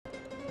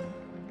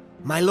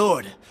My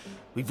lord,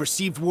 we've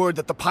received word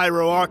that the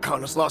Pyro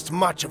Archon has lost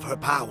much of her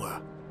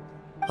power.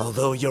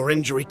 Although your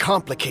injury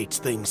complicates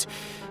things,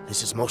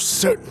 this is most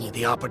certainly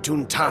the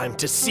opportune time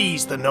to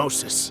seize the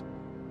Gnosis.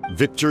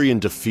 Victory and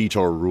defeat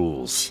are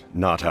rules,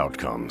 not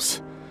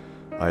outcomes.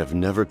 I have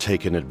never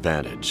taken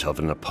advantage of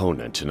an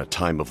opponent in a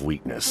time of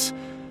weakness,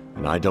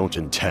 and I don't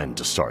intend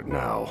to start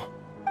now.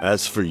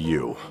 As for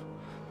you,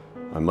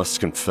 I must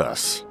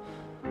confess,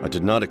 I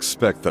did not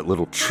expect that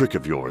little trick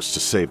of yours to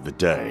save the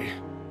day.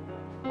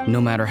 No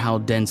matter how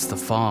dense the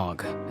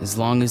fog, as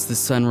long as the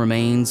sun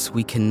remains,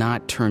 we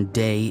cannot turn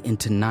day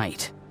into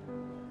night.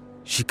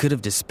 She could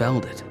have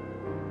dispelled it.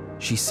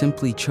 She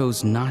simply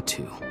chose not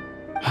to.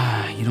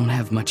 You don't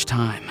have much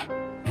time,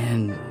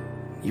 and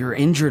you're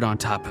injured on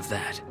top of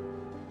that.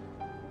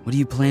 What do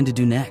you plan to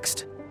do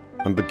next?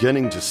 I'm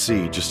beginning to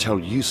see just how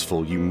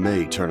useful you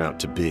may turn out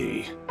to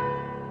be.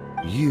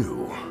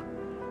 You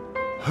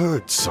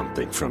heard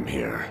something from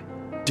here,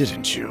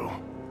 didn't you?